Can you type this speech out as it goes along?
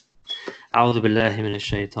أعوذ بالله من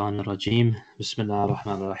الشيطان الرجيم بسم الله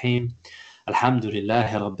الرحمن الرحيم الحمد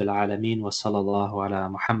لله رب العالمين وصلى الله على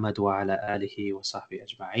محمد وعلى آله وصحبه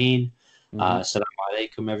أجمعين. Mhm. Assalamu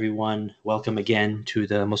alaikum, everyone. Welcome again to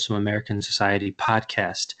the Muslim American Society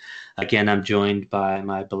podcast. Again, I'm joined by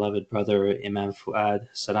my beloved brother Imam Fuad.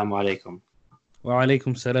 Assalamu alaikum. Wa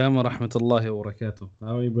alaikum salam wa rahmatullahi wa barakatuh.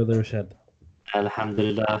 How are you, Brother Rashad?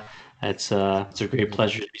 Alhamdulillah, it's a great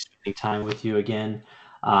pleasure to be spending time with you again.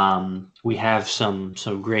 We have some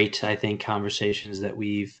great, I think, conversations that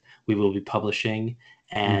we will be publishing,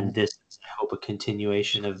 and this is, I hope, a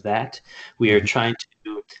continuation of that. We are trying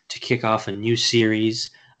to kick off a new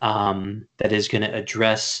series that is going to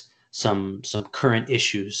address some current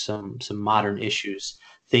issues, some modern issues,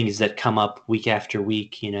 things that come up week after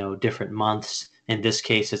week, different months. In this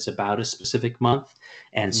case, it's about a specific month.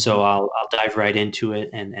 And so I'll dive right into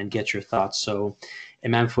it and get your thoughts. So,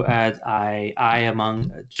 Imam Fuad, I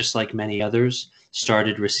among just like many others,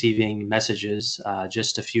 started receiving messages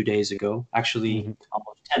just a few days ago, actually Mhm.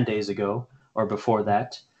 almost 10 days ago or before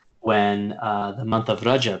that, when the month of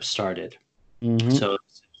Rajab started. Mhm. So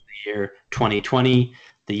the year 2020,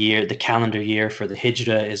 the calendar year for the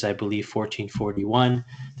Hijrah is, I believe, 1441.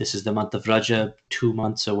 This is the month of Rajab, 2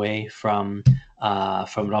 months away from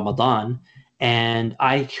Ramadan, and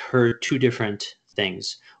I heard two different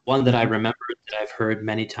things. One that I remember that I've heard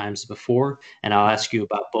many times before, and I'll ask you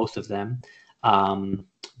about both of them.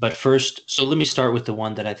 But first, so let me start with the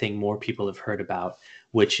one that I think more people have heard about,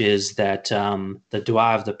 which is that the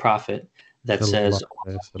dua of the Prophet that says, Sallallahu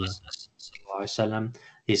alayhi wa sallam. Sallallahu Alaihi Wasallam.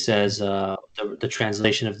 He says the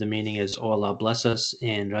translation of the meaning is, "Oh Allah, bless us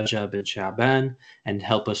in Rajab and Sha'ban and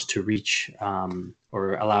help us to reach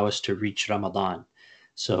or allow us to reach Ramadan."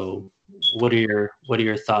 So, what are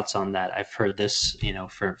your thoughts on that? I've heard this,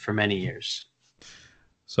 for many years.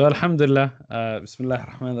 So, Alhamdulillah, Bismillah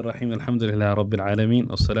ar-Rahman ar-Rahim, Alhamdulillah, Rabbil Alameen,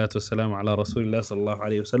 wassalatu wassalamu ala Rasulillah sallallahu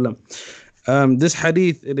alayhi wa sallam. This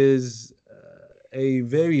hadith, it is a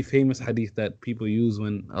very famous hadith that people use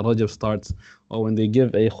when Rajab starts or when they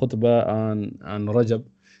give a khutbah on Rajab.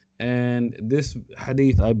 And this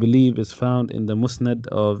hadith, I believe, is found in the Musnad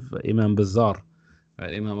of Imam Bazzar.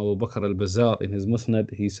 Imam Abu Bakr al-Bazzar in his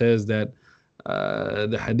Musnad, he says that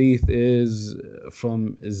the hadith is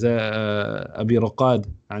from Abi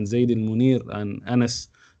Raqad and Zayd al-Munir and Anas.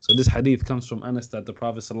 So this hadith comes from Anas that the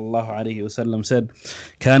Prophet sallallahu alaihi wasallam said,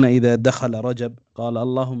 كان إذا دخل رجب قال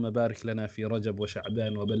اللهم بارك لنا في رجب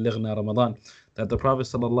وشعبان وبلغنا رمضان. That the Prophet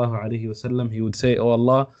sallallahu alaihi wasallam, he would say, "Oh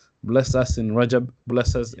Allah, bless us in Rajab,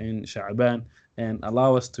 bless us in Sha'ban, and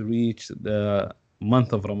allow us to reach the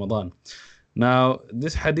month of Ramadan." Now,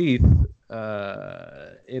 this hadith,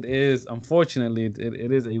 it is, unfortunately,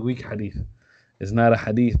 it is a weak hadith. It's not a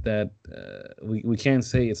hadith that we can't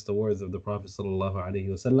say it's the words of the Prophet sallallahu alaihi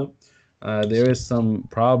wasallam. There is some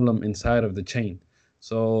problem inside of the chain.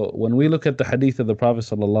 So when we look at the hadith of the Prophet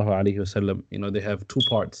sallallahu alaihi wasallam, they have two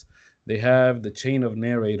parts. They have the chain of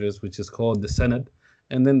narrators, which is called the sanad,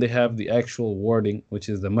 and then they have the actual wording, which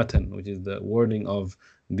is the matan, which is the wording of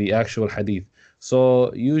the actual hadith.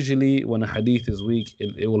 So usually when a hadith is weak,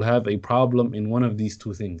 it will have a problem in one of these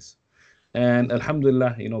two things. And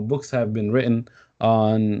Alhamdulillah, books have been written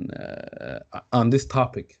on this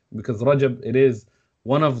topic, because Rajab, it is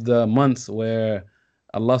one of the months where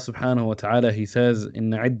Allah subhanahu wa ta'ala, he says,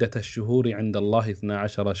 إن عدة الشهور عند الله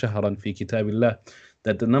 12 شهرا في كتاب الله,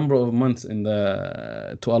 that the number of months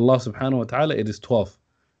to Allah subhanahu wa ta'ala, it is 12.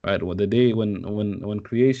 Right? Well, the day when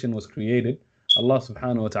creation was created, Allah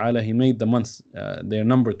subhanahu wa ta'ala, he made the months, their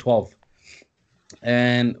number 12.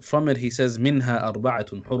 And from it he says, منها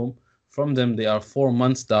أربعة حرم, from them there are 4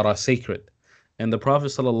 months that are sacred. And the Prophet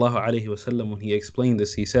sallallahu alaihi wasallam, when he explained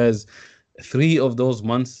this, he says 3 of those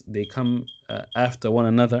months, they come after one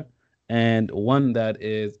another, and one that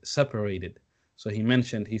is separated. So he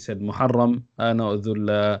said Muharram,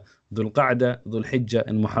 Dhul Qa'dah, Dhul Hijjah,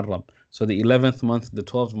 and Muharram. So the 11th month, the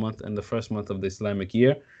 12th month, and the first month of the Islamic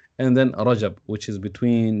year. And then Rajab, which is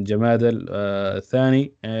between Jamad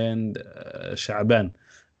al-Thani and Sha'ban.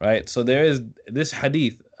 Right? So there is this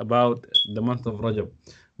hadith about the month of Rajab.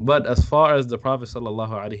 But as far as the Prophet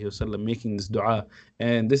sallallahu alaihi wasallam making this dua,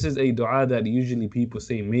 and this is a dua that usually people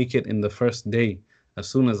say, make it in the first day. As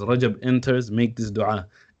soon as Rajab enters, make this dua.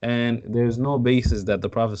 And there's no basis that the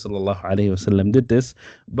Prophet sallallahu alaihi wasallam did this.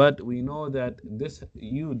 But we know that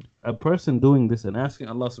a person doing this and asking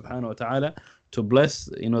Allah subhanahu wa ta'ala to bless,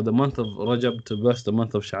 the month of Rajab, to bless the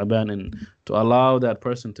month of Sha'ban, and to allow that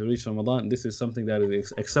person to reach Ramadan, this is something that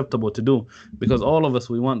is acceptable to do, because all of us,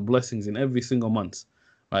 we want blessings in every single month.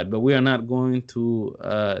 Right, but we are not going to,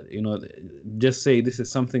 just say this is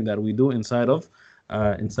something that we do inside of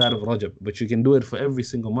inside of Rajab, but you can do it for every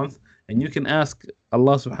single month, and you can ask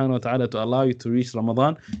Allah subhanahu wa ta'ala to allow you to reach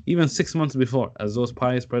Ramadan even 6 months before, as those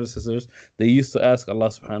pious predecessors, they used to ask Allah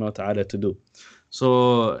subhanahu wa ta'ala to do.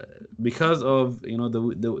 So because of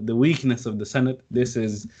the weakness of the Sanad, this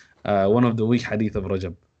is one of the weak hadith of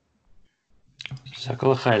Rajab.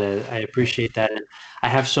 Jazakallah khair. I appreciate that. And I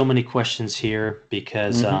have so many questions here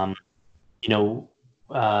because, the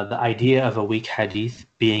idea of a weak hadith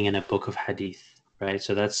being in a book of hadith, right?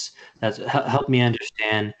 So that's helped me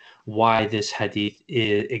understand why this hadith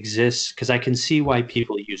exists, because I can see why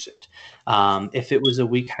people use it. If it was a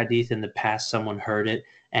weak hadith in the past, someone heard it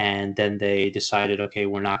and then they decided, okay,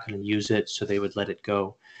 we're not going to use it, so they would let it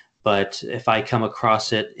go. But if I come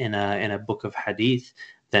across it in a book of hadith,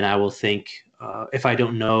 then I will think, if I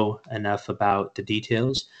don't know enough about the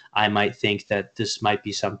details, I might think that this might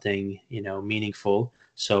be something, meaningful,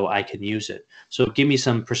 so I can use it. So give me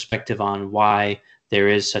some perspective on why there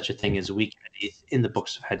is such a thing as weak hadith in the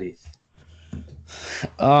books of hadith.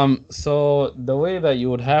 So the way that you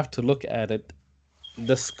would have to look at it,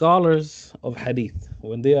 the scholars of hadith,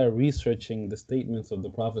 when they are researching the statements of the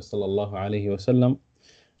Prophet sallallahu alaihi wasallam,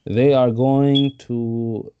 they are going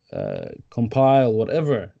to compile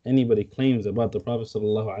whatever anybody claims about the Prophet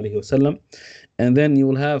sallallahu alaihi wasallam, and then you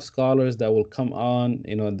will have scholars that will come on,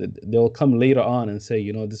 they will come later on and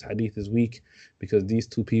say, this hadith is weak because these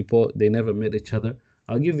two people, they never met each other.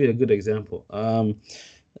 I'll give you a good example.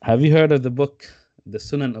 Have you heard of the book, The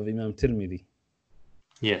Sunan of Imam Tirmidhi?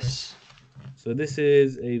 Yes. So this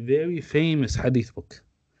is a very famous hadith book.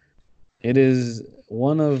 It is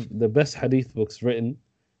one of the best hadith books written,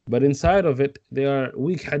 but inside of it, there are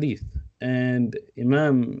weak hadith. And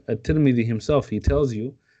Imam At-Tirmidhi himself, he tells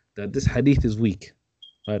you that this hadith is weak,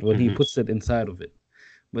 right? When he puts it inside of it.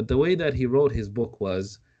 But the way that he wrote his book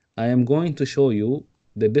was, I am going to show you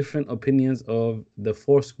the different opinions of the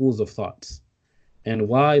 4 schools of thoughts and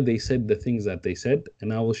why they said the things that they said.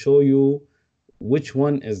 And I will show you which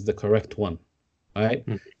one is the correct one, right?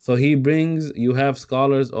 So you have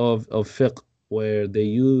scholars of fiqh where they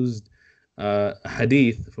used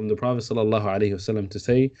hadith from the Prophet sallallahu alaihi wasallam to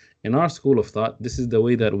say, in our school of thought, this is the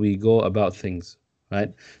way that we go about things,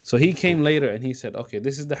 right? So he came later and he said, okay,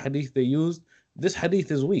 this is the hadith they used. This hadith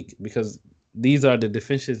is weak because these are the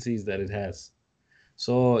deficiencies that it has.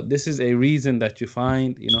 So this is a reason that you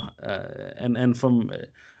find, and from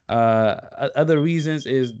other reasons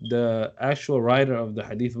is the actual writer of the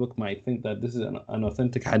hadith book might think that this is an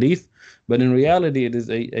authentic hadith, but in reality it is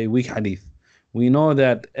a weak hadith. We know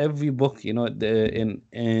that every book,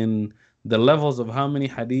 in the levels of how many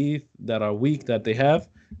hadith that are weak that they have,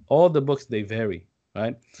 all the books, they vary,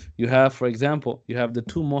 right? You have, for example, the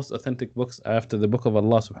 2 most authentic books after the book of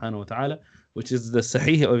Allah subhanahu wa ta'ala, which is the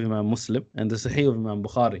Sahih of Imam Muslim and the Sahih of Imam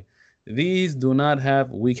Bukhari. These do not have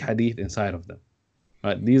weak hadith inside of them,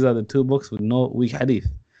 right? These are the 2 books with no weak hadith.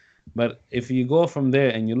 But if you go from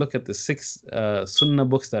there and you look at the 6 Sunnah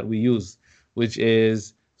books that we use, which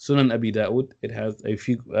is Sunan Abi Dawood, it has a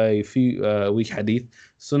few weak hadith.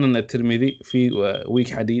 Sunan At-Tirmidhi, weak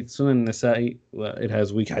hadith. Sunan Nasa'i, it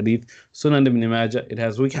has weak hadith. Sunan Ibn Majah, it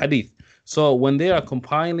has weak hadith. So when they are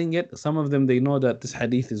compiling it, some of them, they know that this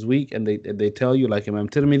hadith is weak and they tell you, like Imam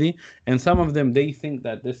Tirmidhi, and some of them, they think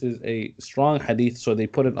that this is a strong hadith, so they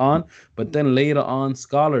put it on. But then later on,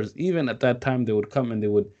 scholars, even at that time, they would come and they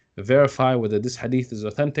would verify whether this hadith is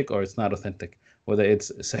authentic or it's not authentic, whether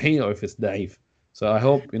it's sahih or if it's da'if. So I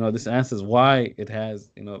hope this answers why it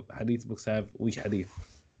has, hadith books have weak hadith.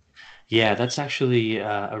 Yeah, that's actually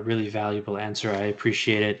a really valuable answer. I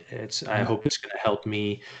appreciate it. I hope it's going to help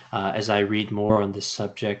me as I read more on this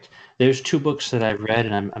subject. There's 2 books that I've read,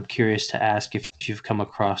 and I'm curious to ask if you've come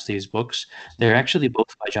across these books. They're actually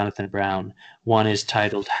both by Jonathan Brown. One is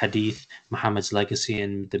titled Hadith, Muhammad's Legacy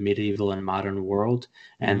in the Medieval and Modern World.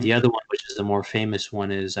 And the other one, which is the more famous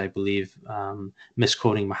one, is, I believe,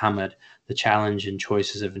 Misquoting Muhammad, The Challenge and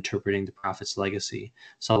Choices of Interpreting the Prophet's Legacy,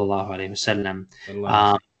 Sallallahu Alaihi Wasallam.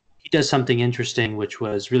 He does something interesting, which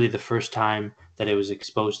was really the first time that it was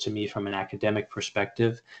exposed to me from an academic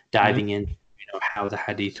perspective, diving in, how the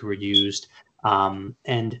hadith were used.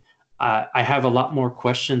 And I have a lot more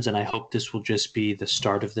questions, and I hope this will just be the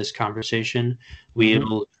start of this conversation. We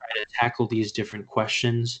will try to tackle these different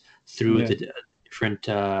questions through the different,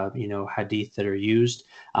 hadith that are used.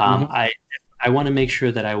 I want to make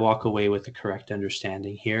sure that I walk away with the correct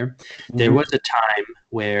understanding here. There was a time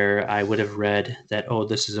where I would have read that, oh,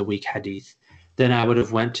 this is a weak hadith. Then I would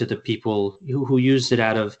have went to the people who used it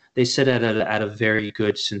out of very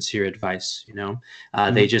good, sincere advice.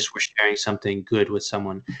 They just were sharing something good with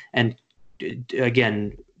someone. And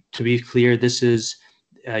again, to be clear, this is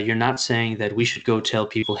you're not saying that we should go tell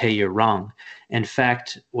people, hey, you're wrong. In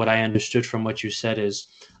fact, what I understood from what you said is,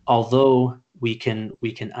 although we can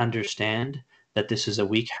understand that this is a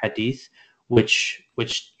weak hadith, which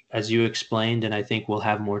as you explained, and I think we'll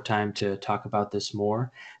have more time to talk about this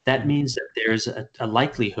more, that means that there's a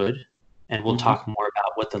likelihood, and we'll Mhm. talk more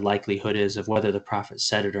about what the likelihood is of whether the Prophet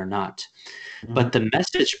said it or not. Mhm. But the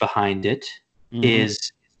message behind it Mhm.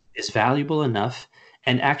 is valuable enough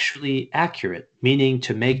and actually accurate, meaning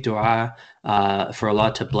to make dua for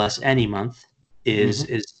Allah to bless any month is Mhm.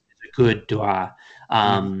 is a good dua.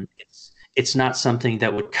 Mhm. It's not something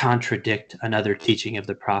that would contradict another teaching of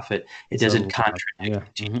the Prophet. It doesn't contradict Yeah. the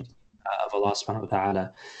Mhm. teaching of Allah subhanahu wa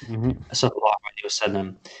ta'ala, Mhm. sallallahu alayhi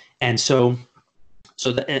wasallam. And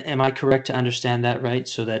am I correct to understand that, right?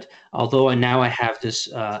 So that although now I have this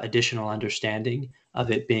additional understanding of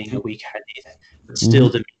it being a weak hadith, but still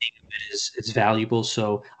Mhm. the meaning of it is it's valuable.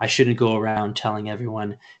 So I shouldn't go around telling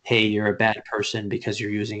everyone, "Hey, you're a bad person because you're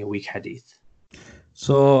using a weak hadith."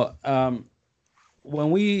 So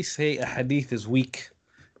when we say a hadith is weak,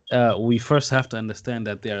 we first have to understand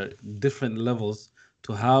that there are different levels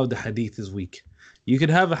to how the hadith is weak. You could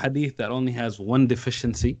have a hadith that only has one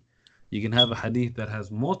deficiency. You can have a hadith that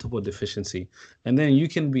has multiple deficiency, and then you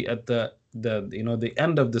can be at the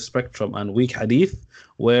end of the spectrum on weak hadith,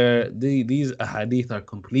 where these hadith are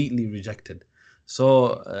completely rejected. So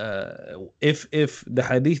if the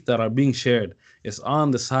hadith that are being shared is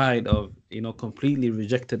on the side of completely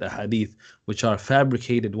rejected hadith, which are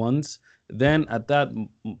fabricated ones, then at that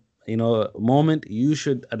moment you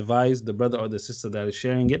should advise the brother or the sister that is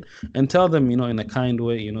sharing it and tell them in a kind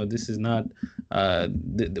way, this is not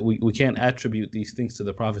we can't attribute these things to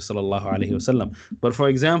the Prophet sallallahu alaihi wasallam. But for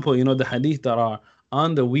example, the hadith that are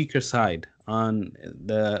on the weaker side, on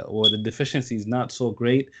the deficiency is not so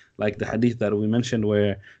great, like the hadith that we mentioned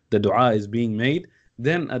where the dua is being made,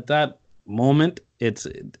 then at that moment it's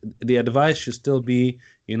the advice should still be,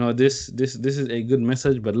 this is a good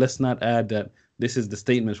message, but let's not add that this is the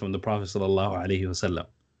statement from the Prophet sallallahu alaihi wasallam.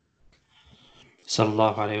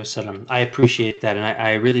 Sallallahu alaihi wasallam. I appreciate that, and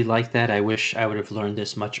I really like that. I wish I would have learned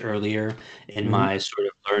this much earlier in Hmm. my sort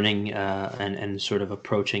of learning and sort of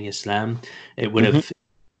approaching Islam. It would Hmm. have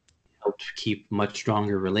helped keep much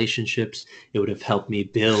stronger relationships. It would have helped me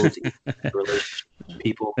build relationships with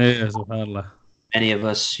people. Yeah, subhanallah. Many of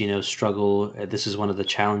us, struggle. This is one of the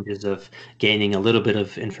challenges of gaining a little bit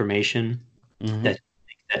of information, Hmm. that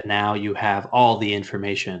that now you have all the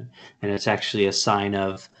information, and it's actually a sign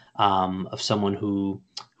of someone who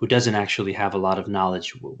doesn't actually have a lot of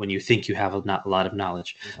knowledge. When you think you have not a lot of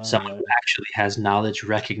knowledge, someone Subhanallah. who actually has knowledge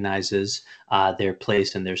recognizes their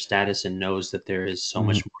place and their status and knows that there is so Hmm.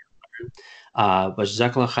 much more. But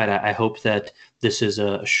Jazakallah khair, I hope that this is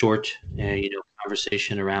a short,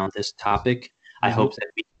 conversation around this topic. I Hmm. hope that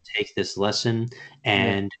we can take this lesson Yeah.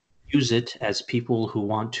 and use it as people who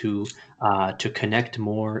want to connect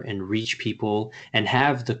more and reach people and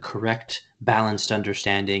have the correct balanced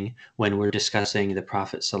understanding when we're discussing the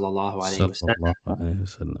Prophet sallallahu alaihi wasallam. Sallallahu alaihi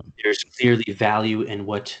wasallam. There's clearly value in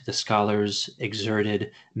what the scholars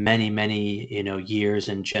exerted many, many, years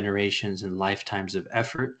and generations and lifetimes of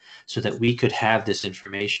effort so that we could have this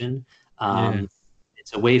information. Yeah.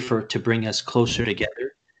 It's a way to bring us closer together,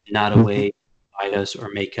 not a Hmm. way to divide us or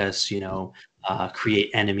make us, create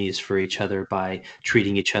enemies for each other by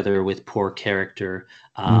treating each other with poor character.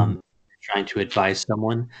 Hmm. Trying to advise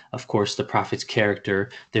someone. Of course, the Prophet's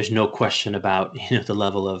character, there's no question about, the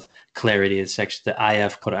level of clarity. It's actually the ayah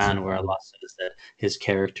of Quran where Allah says that his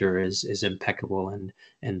character is impeccable and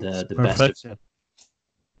the best of Perfection.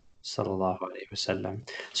 sallallahu alaihi wasallam.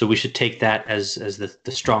 So we should take that as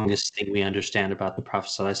the strongest thing we understand about the Prophet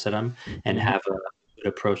sallallahu alaihi wasallam and Hmm. have a good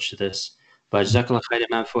approach to this. But Jazakallah khair,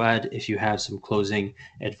 Imam Fuad, if you have some closing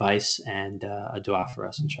advice and a dua for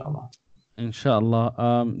us, inshallah.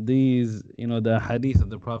 Inshallah. These, the hadith of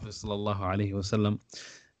the Prophet sallallahu alaihi wasallam,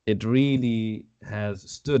 it really has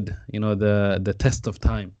stood, the test of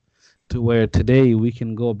time, to where today we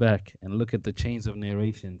can go back and look at the chains of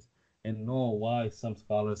narrations and know why some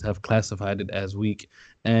scholars have classified it as weak,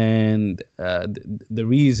 and the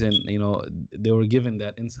reason they were given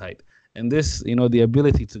that insight, and this the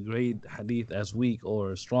ability to grade hadith as weak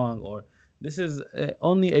or strong, or this is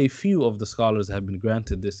only a few of the scholars have been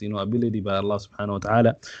granted this ability by Allah subhanahu wa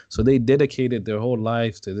ta'ala. So they dedicated their whole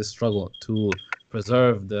lives to this struggle to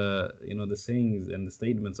preserve the sayings and the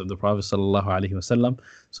statements of the Prophet sallallahu alaihi wasallam.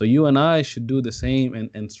 So you and I should do the same,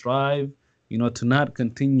 and strive, to not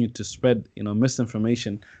continue to spread,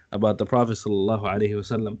 misinformation about the Prophet sallallahu alaihi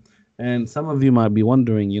wasallam. And some of you might be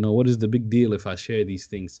wondering, what is the big deal if I share these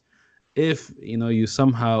things? if you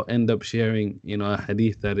somehow end up sharing a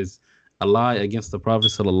hadith that is a lie against the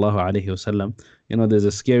Prophet sallallahu alaihi wasallam, there's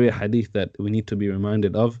a scary hadith that we need to be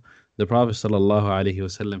reminded of. The Prophet sallallahu alaihi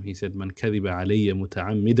wasallam, he said, "Man kadhiba alayya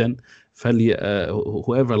muta'ammidan,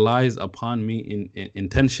 whoever lies upon me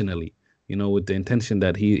intentionally, with the intention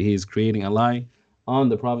that he is creating a lie on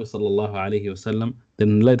the Prophet sallallahu alaihi wasallam,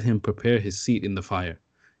 then let him prepare his seat in the fire."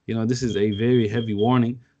 This is a very heavy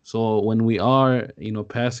warning. So when we are,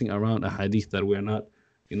 passing around a hadith that we're not,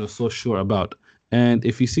 so sure about, and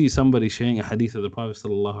if you see somebody sharing a hadith of the Prophet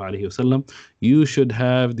sallallahu alaihi wasallam, you should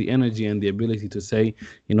have the energy and the ability to say,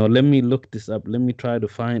 let me look this up. Let me try to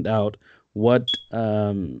find out what, the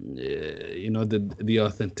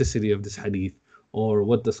authenticity of this hadith, or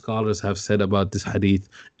what the scholars have said about this hadith,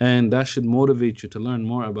 and that should motivate you to learn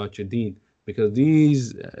more about your deen. Because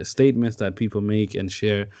these statements that people make and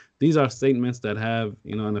share, these are statements that have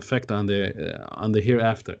an effect on the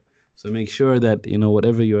hereafter. So make sure that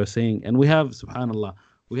whatever you are saying, and we have, subhanallah,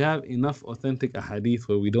 we have enough authentic ahadith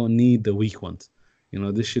where we don't need the weak ones.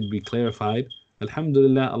 This should be clarified.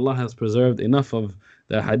 Alhamdulillah, Allah has preserved enough of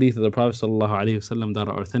the hadith of the Prophet sallallahu alaihi wasallam that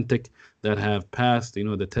are authentic, that have passed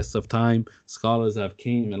the test of time. Scholars have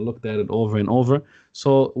came and looked at it over and over.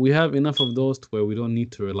 So we have enough of those to where we don't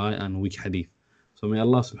need to rely on weak hadith. So may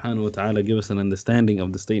Allah subhanahu wa ta'ala give us an understanding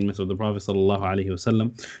of the statements of the Prophet sallallahu alaihi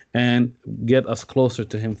wasallam, and get us closer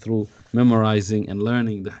to him through memorizing and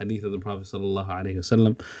learning the hadith of the Prophet sallallahu alaihi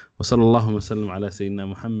wasallam. Wa sallallahu wa sallam ala sayyidina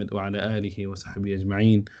Muhammad wa ala alihi wa sahbihi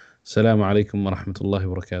ajma'in. Assalamu alaikum wa rahmatullahi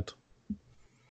wa barakatuh.